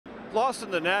Lost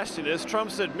in the nastiness,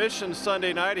 Trump's admission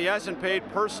Sunday night he hasn't paid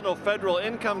personal federal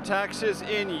income taxes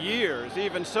in years.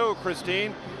 Even so,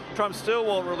 Christine, Trump still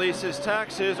won't release his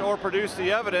taxes or produce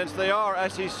the evidence. They are,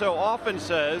 as he so often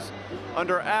says,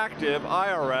 under active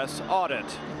IRS audit.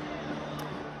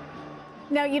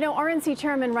 Now, you know, RNC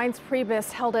Chairman Reince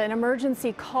Priebus held an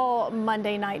emergency call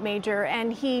Monday night, Major,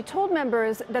 and he told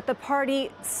members that the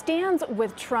party stands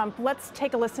with Trump. Let's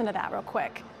take a listen to that real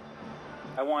quick.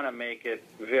 I want to make it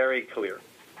very clear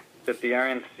that the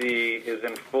RNC is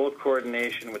in full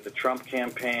coordination with the Trump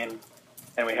campaign,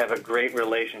 and we have a great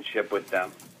relationship with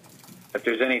them. If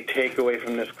there's any takeaway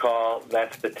from this call,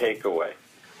 that's the takeaway.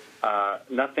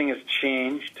 Nothing has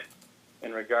changed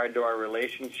in regard to our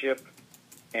relationship,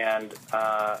 and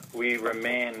we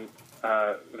remain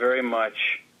very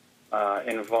much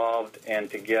involved and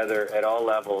together at all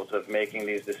levels of making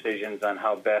these decisions on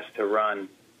how best to run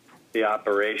the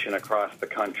operation across the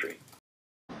country.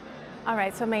 All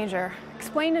right, so Major,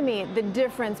 explain to me the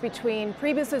difference between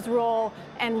Priebus's role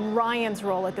and Ryan's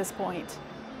role at this point.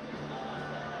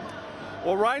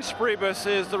 Well, Reince Priebus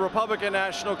is the Republican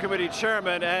National Committee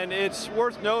chairman, and it's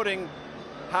worth noting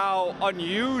how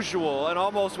unusual and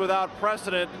almost without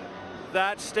precedent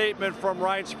that statement from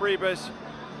Reince Priebus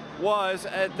was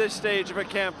at this stage of a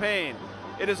campaign.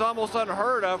 It is almost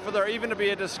unheard of for there even to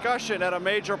be a discussion at a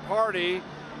major party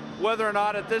whether or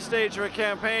not at this stage of a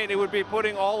campaign it would be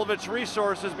putting all of its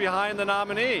resources behind the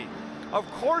nominee. Of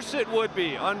course it would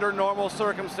be under normal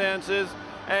circumstances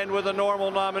and with a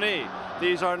normal nominee.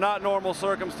 These are not normal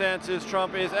circumstances.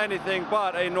 Trump is anything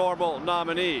but a normal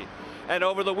nominee. And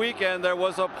over the weekend there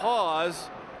was a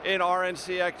pause in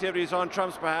RNC activities on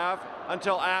Trump's behalf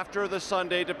until after the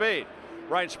Sunday debate.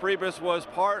 Reince Priebus was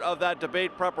part of that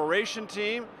debate preparation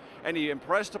team, and he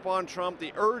impressed upon Trump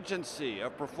the urgency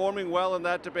of performing well in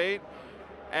that debate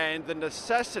and the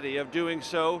necessity of doing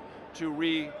so to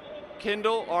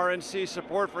rekindle RNC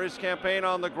support for his campaign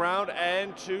on the ground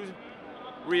and to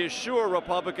reassure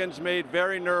Republicans made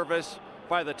very nervous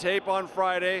by the tape on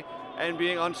Friday and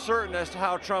being uncertain as to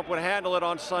how Trump would handle it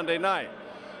on Sunday night.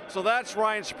 So that's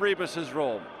Reince Priebus's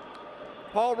role.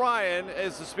 Paul Ryan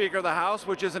is the Speaker of the House,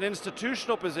 which is an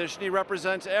institutional position. He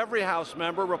represents every House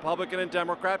member, Republican and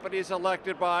Democrat, but he's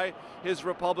elected by his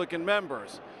Republican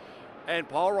members. And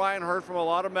Paul Ryan heard from a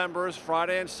lot of members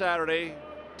Friday and Saturday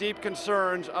deep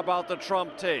concerns about the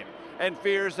Trump tape and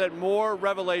fears that more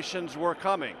revelations were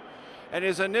coming. And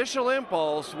his initial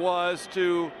impulse was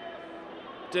to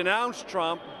denounce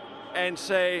Trump and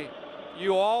say,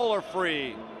 you all are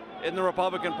free in the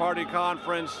Republican Party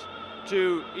conference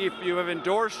to, if you have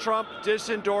endorsed Trump,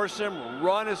 disendorse him,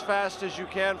 run as fast as you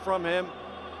can from him.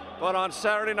 But on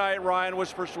Saturday night, Ryan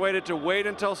was persuaded to wait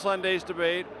until Sunday's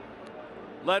debate,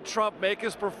 let Trump make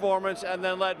his performance, and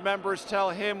then let members tell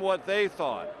him what they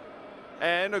thought.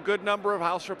 And a good number of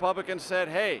House Republicans said,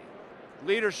 hey,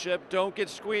 leadership, don't get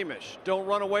squeamish. Don't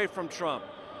run away from Trump.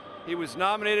 He was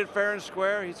nominated fair and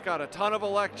square. He's got a ton of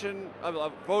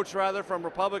votes from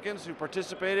Republicans who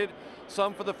participated,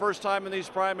 some for the first time in these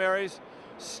primaries.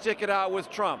 Stick it out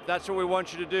with Trump. That's what we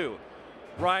want you to do.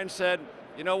 Ryan said,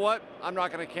 you know what? I'm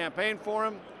not going to campaign for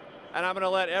him, and I'm going to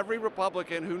let every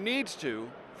Republican who needs to,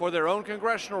 for their own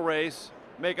congressional race,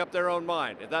 make up their own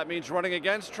mind. If that means running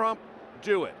against Trump,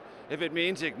 do it. If it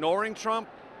means ignoring Trump,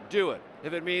 do it.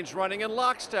 If it means running in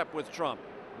lockstep with Trump,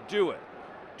 do it.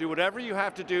 Do whatever you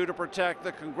have to do to protect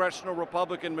the congressional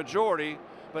Republican majority,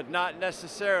 but not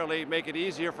necessarily make it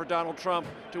easier for Donald Trump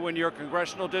to win your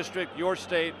congressional district, your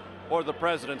state, or the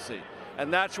presidency.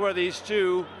 And that's where these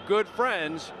two good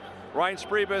friends, Reince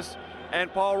Priebus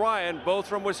and Paul Ryan, both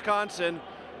from Wisconsin,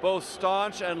 both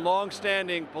staunch and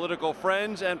long-standing political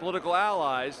friends and political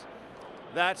allies,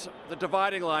 that's the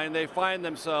dividing line they find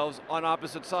themselves on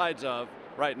opposite sides of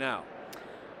right now.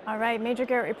 All right, Major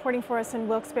Garrett reporting for us in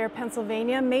Wilkes-Barre,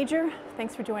 Pennsylvania. Major,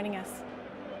 thanks for joining us.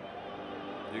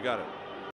 You got it.